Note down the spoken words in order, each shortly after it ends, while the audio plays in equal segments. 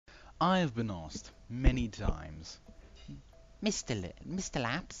I've been asked many times, Mr.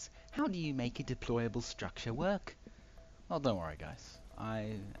 Laps, how do you make a deployable structure work? Well, don't worry, guys.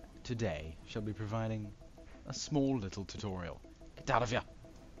 I, today, shall be providing a small little tutorial. Get out of here!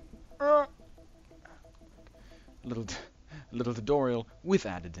 Little, little tutorial with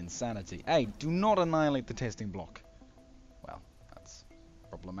added insanity. Hey, do not annihilate the testing block. Well, that's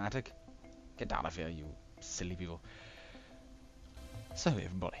problematic. Get out of here, you silly people. So,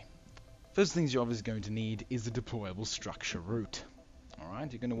 everybody. First things you're obviously going to need is a deployable structure root.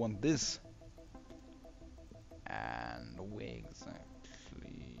 Alright, you're going to want this. And where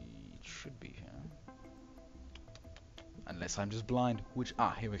exactly it should be here. Unless I'm just blind, which,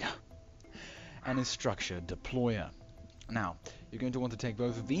 here we go. And a structure deployer. Now, you're going to want to take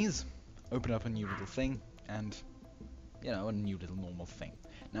both of these, open up a new little thing, and, you know, a new little normal thing.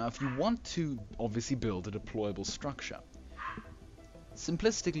 Now, if you want to obviously build a deployable structure,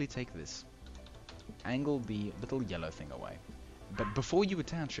 simplistically take this, angle the little yellow thing away, but before you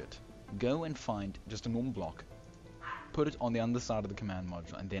attach it, go and find just a normal block, put it on the underside of the command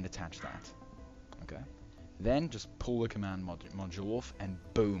module, and then attach that. Okay? Then just pull the command module off, and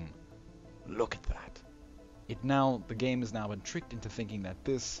boom! Look at that. The game has now been tricked into thinking that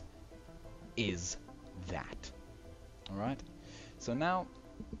this is that. Alright? So now,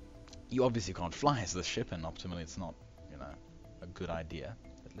 you obviously can't fly as this ship, and optimally it's not, you know, a good idea.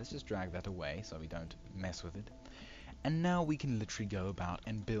 But let's just drag that away so we don't mess with it. And now we can literally go about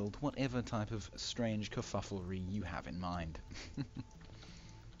and build whatever type of strange kerfufflery you have in mind.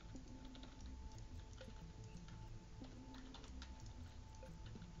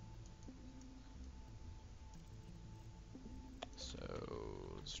 So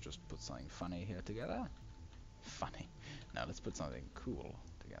let's just put something funny here together. Funny. Now let's put something cool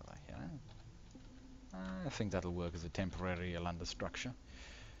together here. I think that'll work as a temporary Yalunder structure.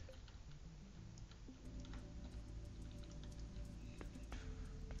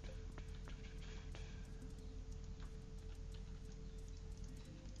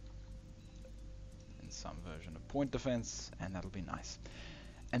 In some version of point defense, and that'll be nice.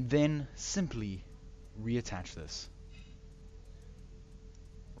 And then simply reattach this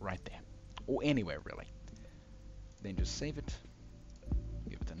right there, or anywhere really. Then just save it,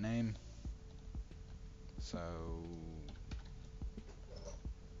 give it a name. So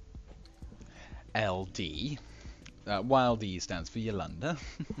LD, while D stands for Yalunder.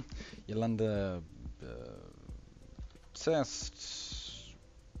 Yalunder test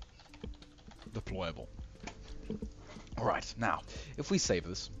deployable. Alright, now if we save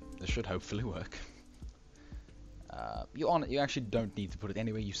this should hopefully work. You actually don't need to put it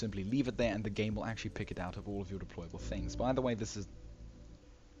anywhere, you simply leave it there and the game will actually pick it out of all of your deployable things. By the way, this is...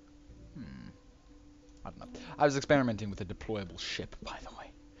 I don't know. I was experimenting with a deployable ship, by the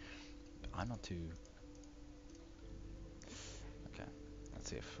way. But I'm not too... Okay, let's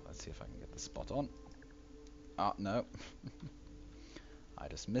see if I can get the spot on. No. I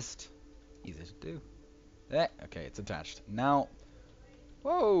just missed. Easy to do. There, okay, it's attached. Now...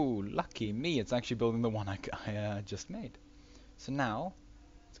 Whoa, lucky me, it's actually building the one I just made. So now,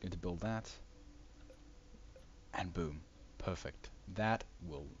 it's going to build that, and boom, perfect. That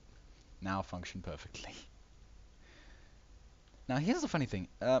will now function perfectly. Now here's the funny thing,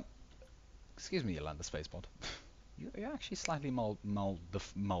 excuse me, Yalunder Spacebot. You're actually slightly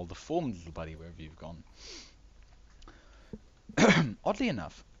maldeformed, little buddy, wherever you've gone. Oddly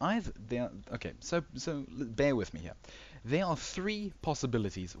enough, okay, so bear with me here. There are three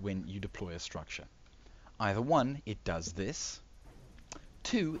possibilities when you deploy a structure. Either one, it does this.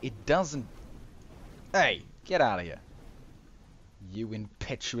 Two, it doesn't... Hey, get out of here. You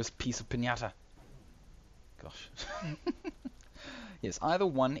impetuous piece of piñata. Gosh. Yes, either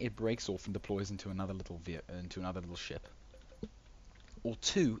one, it breaks off and deploys into another little ship. Or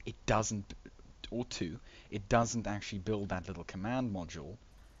two, it doesn't... Or two, it doesn't actually build that little command module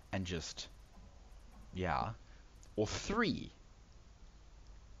and just... Yeah. Or three,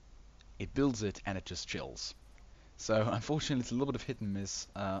 it builds it and it just chills. So unfortunately it's a little bit of hit and miss.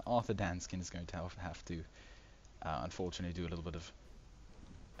 Arthur Danskin is going to have to unfortunately do a little bit of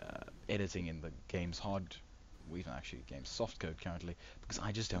editing in the game's hard, or even actually game's softcode currently, because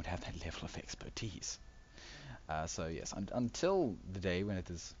I just don't have that level of expertise. So yes, until the day when it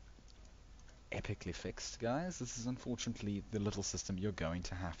is epically fixed, guys, this is unfortunately the little system you're going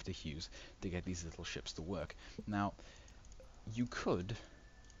to have to use to get these little ships to work. Now, you could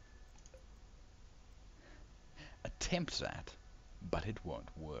attempt that, but it won't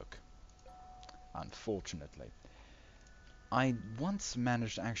work, unfortunately. I once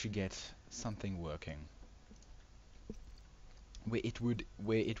managed to actually get something working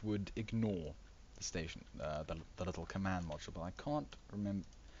where it would ignore the station, the little command module, but I can't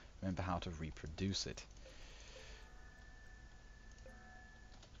remember how to reproduce it.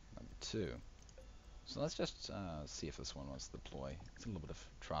 Number 2. So let's just see if this one wants to deploy. It's a little bit of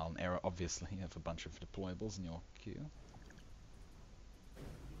trial and error, obviously. You have a bunch of deployables in your queue.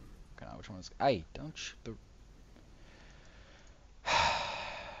 Okay, now which one is... Hey, don't the...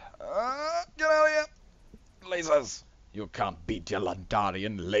 get out of here! Lasers! You can't beat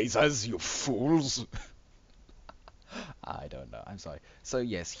Yalandarian lasers, you fools! I don't know, I'm sorry. So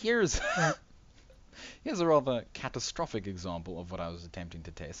yes, here's here's a rather catastrophic example of what I was attempting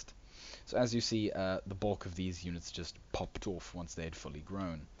to test. So as you see, the bulk of these units just popped off once they had fully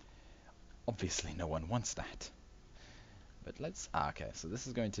grown. Obviously no one wants that. But let's... okay, so this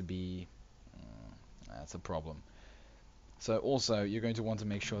is going to be... that's a problem. So also, you're going to want to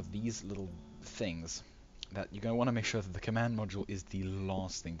make sure these little things, that you're going to want to make sure that the command module is the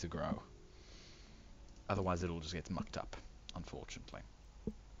last thing to grow. Otherwise it'll just get mucked up, unfortunately.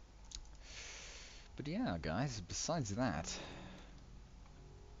 But yeah, guys, besides that...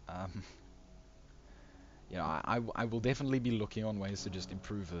 you know, I will definitely be looking on ways to just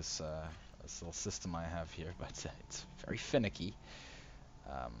improve this, this little system I have here, but it's very finicky.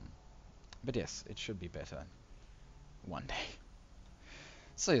 But yes, it should be better one day.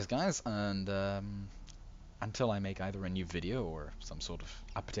 So yes, guys, and until I make either a new video or some sort of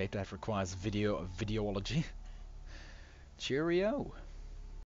update that requires videology, cheerio!